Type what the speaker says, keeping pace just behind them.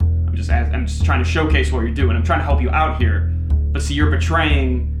I'm just trying to showcase what you're doing. I'm trying to help you out here. But see, you're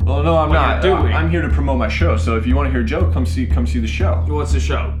betraying. Well, no, I'm what not. You're doing. I'm here to promote my show. So if you want to hear a joke, come see the show. What's the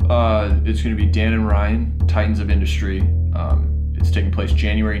show? It's going to be Dan and Ryan, Titans of Industry. It's taking place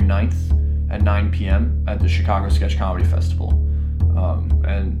January 9th at 9 p.m. at the Chicago Sketch Comedy Festival.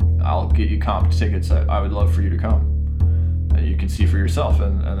 And I'll get you comp tickets. I would love for you to come. And you can see for yourself,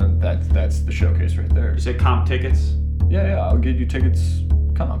 and then that's the showcase right there. You say comp tickets? Yeah, I'll get you tickets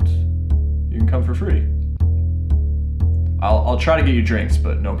comped. You can come for free. I'll try to get you drinks,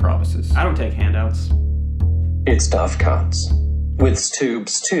 but no promises. I don't take handouts. It's Tough Cuts with Stoob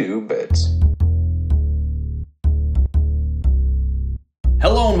Stoobitz.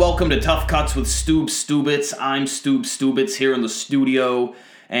 Hello and welcome to Tough Cuts with Stoob Stoobitz. I'm Stoob Stoobitz here in the studio,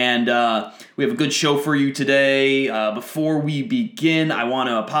 and we have a good show for you today. Before we begin, I want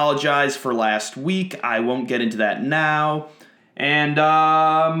to apologize for last week. I won't get into that now.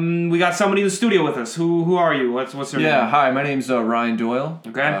 And we got somebody in the studio with us. Who are you? What's your name? Yeah, hi. My name's Ryan Doyle.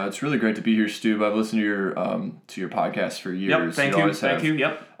 Okay. It's really great to be here, Stoob. I've listened to your podcast for years. Yep. Thank you. Thank you.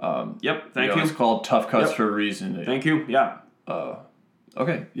 Yep. Thank you. It's called Tough Cuts for a reason. Thank you. Yeah.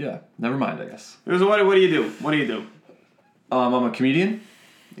 Okay. Yeah. Never mind. I guess. What do you do? What do you do? I'm a comedian.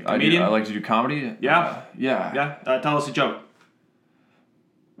 You're a comedian? I like to do comedy. Yeah. Yeah. Tell us a joke.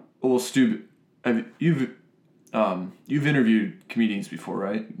 Well, Stoob, you've interviewed comedians before,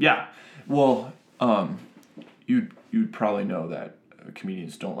 right? Yeah. Well, you'd probably know that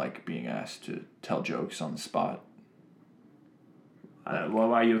comedians don't like being asked to tell jokes on the spot. Well,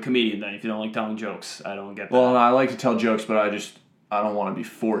 why are you a comedian then if you don't like telling jokes? I don't get that. Well, I like to tell jokes, but I don't want to be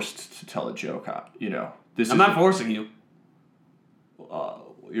forced to tell a joke. I'm not forcing you.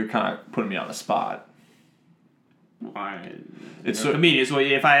 You're kind of putting me on the spot. It's a comedian. So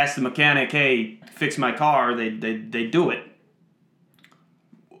if I ask the mechanic, "Hey, fix my car," they do it.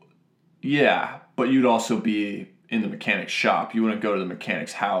 Yeah, but you'd also be in the mechanic's shop. You wouldn't go to the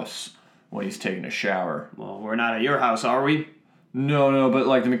mechanic's house when he's taking a shower. Well, we're not at your house, are we? No, but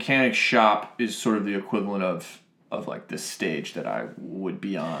like the mechanic's shop is sort of the equivalent of like this stage that I would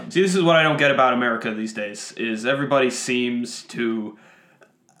be on. See, this is what I don't get about America these days, is everybody seems to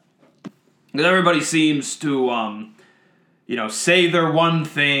say they're one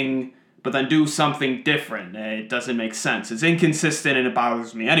thing, but then do something different. It doesn't make sense. It's inconsistent and it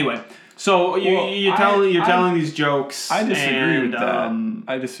bothers me. Anyway, so you're telling these jokes. I disagree with that.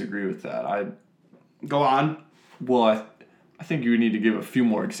 I disagree with that. Go on. Well, I think you would need to give a few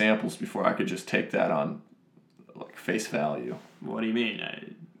more examples before I could just take that on like face value. What do you mean?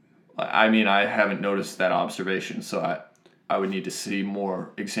 I mean, I haven't noticed that observation, so I would need to see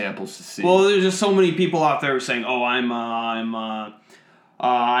more examples to see. Well, there's just so many people out there saying, "Oh, I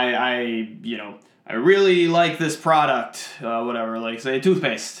really like this product, whatever." Like say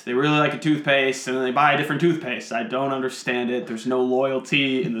toothpaste, they really like a toothpaste, and then they buy a different toothpaste. I don't understand it. There's no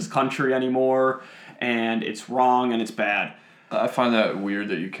loyalty in this country anymore, and it's wrong and it's bad. I find that weird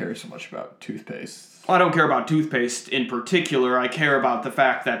that you care so much about toothpaste. Well, I don't care about toothpaste in particular. I care about the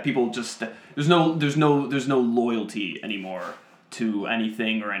fact that people just there's no loyalty anymore to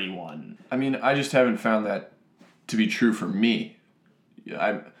anything or anyone. I mean, I just haven't found that to be true for me.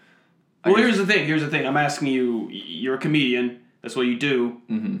 Here's the thing. I'm asking you. You're a comedian. That's what you do.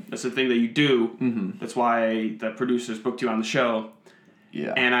 Mm-hmm. That's the thing that you do. Mm-hmm. That's why the producers booked you on the show.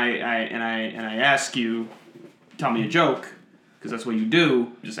 Yeah. And I ask you, tell me a joke. Because that's what you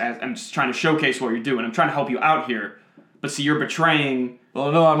do. I'm just trying to showcase what you're doing. I'm trying to help you out here. But see, you're betraying.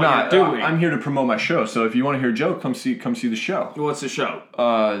 Well, no, I'm not. You're doing. I'm here to promote my show. So if you want to hear a joke, come see the show. What's the show?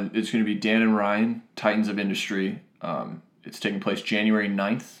 It's going to be Dan and Ryan, Titans of Industry. It's taking place January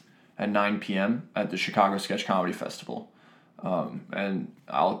 9th at 9 p.m. at the Chicago Sketch Comedy Festival. And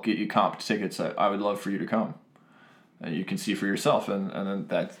I'll get you comp tickets. I would love for you to come. And you can see for yourself, and then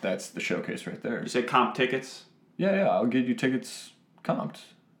that's the showcase right there. You say comp tickets? Yeah, I'll get you tickets comped.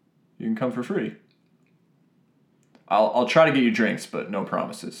 You can come for free. I'll try to get you drinks, but no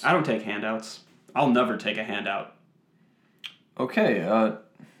promises. I don't take handouts. I'll never take a handout. Okay,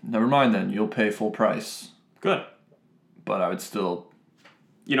 never mind then. You'll pay full price. Good. But I would still...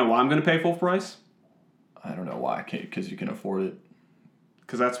 You know why I'm going to pay full price? I don't know why. Because you can afford it.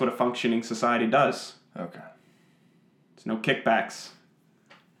 Because that's what a functioning society does. Okay. There's no kickbacks.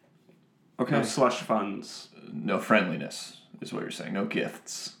 Okay. No slush funds. No friendliness is what you're saying. No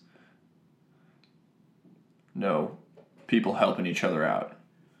gifts. No people helping each other out.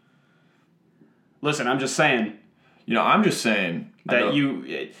 Listen, I'm just saying. I'm just saying that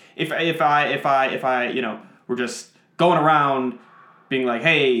if I we're just going around being like,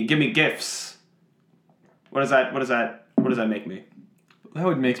 "Hey, give me gifts." What does that make me? That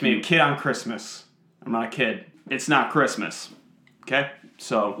would make Me a kid on Christmas. I'm not a kid. It's not Christmas. Okay?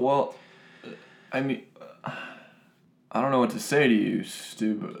 So. Well, I mean, I don't know what to say to you,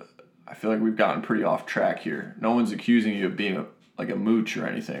 Stu, but I feel like we've gotten pretty off track here. No one's accusing you of being a mooch or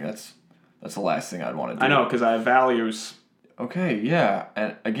anything. That's the last thing I'd want to do. I know, because I have values. Okay, yeah.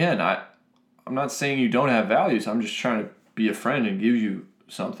 And again, I'm not saying you don't have values. I'm just trying to be a friend and give you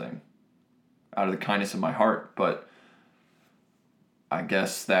something out of the kindness of my heart. But I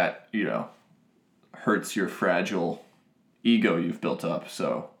guess that, hurts your fragile ego you've built up.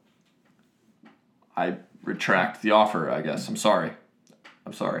 So I retract the offer, I guess. I'm sorry.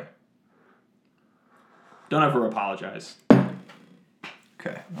 Don't ever apologize.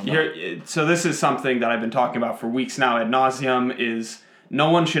 Okay. So this is something that I've been talking about for weeks now ad nauseum, is no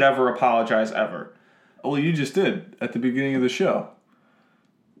one should ever apologize ever. Well, you just did at the beginning of the show.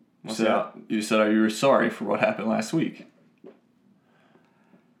 You said you were sorry for what happened last week.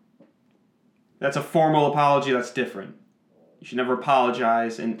 That's a formal apology. That's different. You should never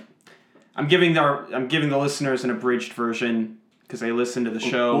apologize. And I'm giving the listeners an abridged version because they listen to the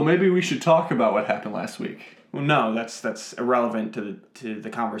show. Well, maybe we should talk about what happened last week. Well, no, that's irrelevant to the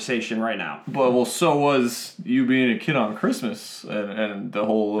conversation right now. Well, so was you being a kid on Christmas and the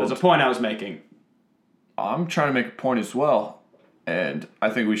whole. There's a point I was making. I'm trying to make a point as well, and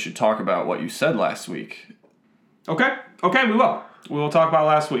I think we should talk about what you said last week. Okay, we will. We will talk about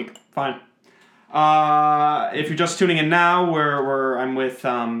last week. Fine. If you're just tuning in now, I'm with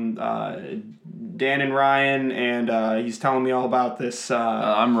Dan and Ryan, and he's telling me all about this.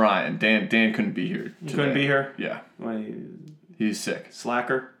 I'm Ryan. Dan couldn't be here today. You couldn't be here? Yeah. Why, he's sick.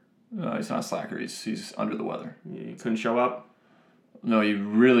 Slacker? No, he's not a slacker. He's under the weather. He couldn't show up? No, he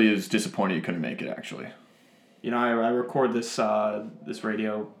really is disappointed he couldn't make it, actually. I record this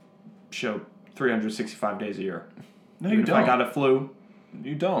radio show 365 days a year. No, you don't. If I got a flu.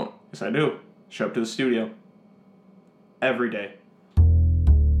 You don't. Yes, I do. Show up to the studio. Every day.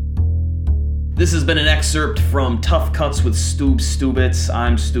 This has been an excerpt from Tough Cuts with Stoob Stoobitz.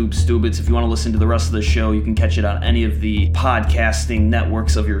 I'm Stoob Stoobitz. If you want to listen to the rest of the show, you can catch it on any of the podcasting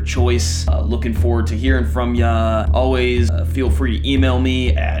networks of your choice. Looking forward to hearing from ya. Always feel free to email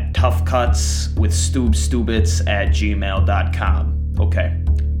me at toughcutswithstoobstoobitz@gmail.com. Okay,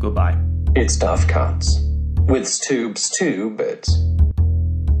 goodbye. It's Tough Cuts with Stoob Stoobitz.